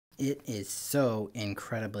It is so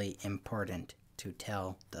incredibly important to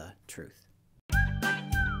tell the truth.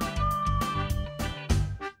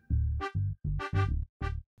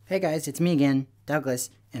 Hey guys, it's me again,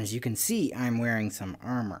 Douglas, and as you can see, I'm wearing some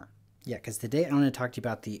armor. Yeah, because today I want to talk to you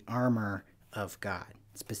about the armor of God,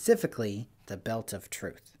 specifically the belt of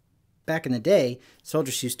truth. Back in the day,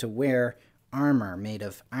 soldiers used to wear armor made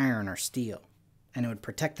of iron or steel, and it would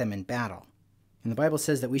protect them in battle. And the Bible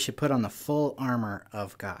says that we should put on the full armor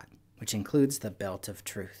of God, which includes the belt of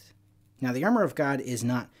truth. Now, the armor of God is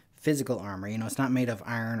not physical armor. It's not made of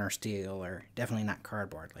iron or steel, or definitely not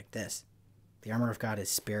cardboard like this. The armor of God is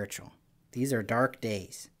spiritual. These are dark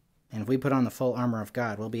days, and if we put on the full armor of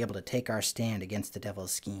God, we'll be able to take our stand against the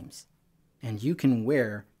devil's schemes. And you can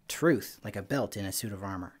wear truth like a belt in a suit of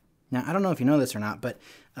armor. Now, I don't know if you know this or not, but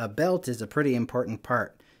a belt is a pretty important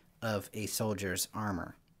part of a soldier's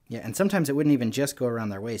armor. Yeah, and sometimes it wouldn't even just go around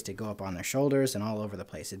their waist. It'd go up on their shoulders and all over the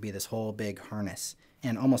place. It'd be this whole big harness.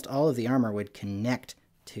 And almost all of the armor would connect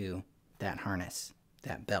to that harness,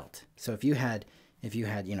 that belt. So if you had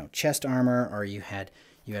chest armor, or you had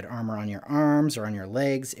armor on your arms or on your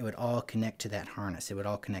legs, it would all connect to that harness. It would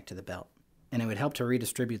all connect to the belt. And it would help to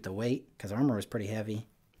redistribute the weight, because armor was pretty heavy,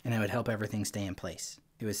 and it would help everything stay in place.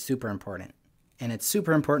 It was super important. And it's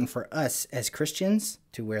super important for us as Christians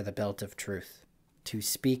to wear the belt of truth, to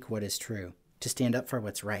speak what is true, to stand up for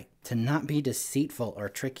what's right, to not be deceitful or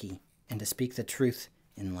tricky, and to speak the truth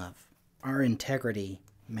in love. Our integrity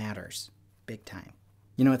matters big time.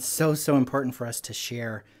 It's so important for us to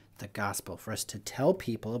share the gospel, for us to tell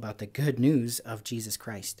people about the good news of Jesus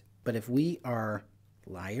Christ. But if we are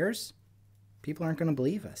liars, people aren't going to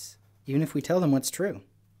believe us, even if we tell them what's true.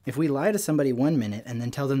 If we lie to somebody 1 minute and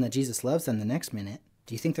then tell them that Jesus loves them the next minute,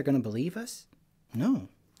 do you think they're going to believe us? No,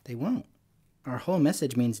 they won't. Our whole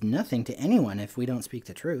message means nothing to anyone if we don't speak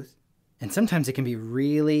the truth. And sometimes it can be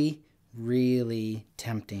really, really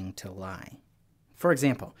tempting to lie. For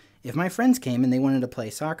example, if my friends came and they wanted to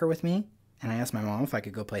play soccer with me, and I asked my mom if I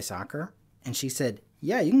could go play soccer, and she said,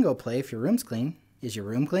 "Yeah, you can go play if your room's clean." Is your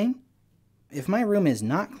room clean? If my room is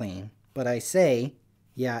not clean, but I say,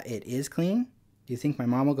 "Yeah, it is clean," do you think my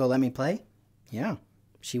mom will go let me play? Yeah,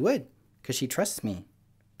 she would, because she trusts me.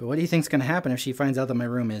 But what do you think's going to happen if she finds out that my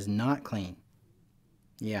room is not clean?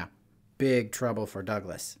 Yeah, big trouble for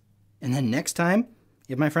Douglas. And then next time,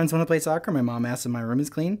 if my friends want to play soccer, my mom asks if my room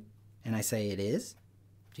is clean, and I say it is,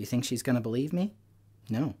 do you think she's going to believe me?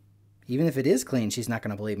 No. Even if it is clean, she's not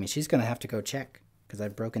going to believe me. She's going to have to go check, because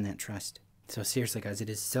I've broken that trust. So seriously, guys, it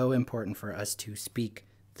is so important for us to speak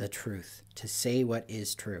the truth, to say what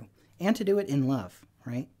is true, and to do it in love,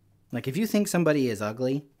 right? Like if you think somebody is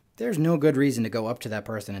ugly, there's no good reason to go up to that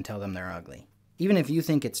person and tell them they're ugly, even if you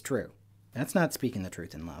think it's true. That's not speaking the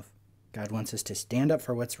truth in love. God wants us to stand up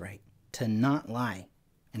for what's right, to not lie,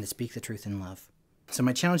 and to speak the truth in love. So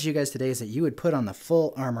my challenge to you guys today is that you would put on the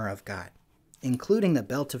full armor of God, including the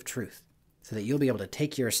belt of truth, so that you'll be able to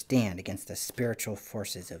take your stand against the spiritual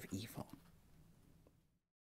forces of evil.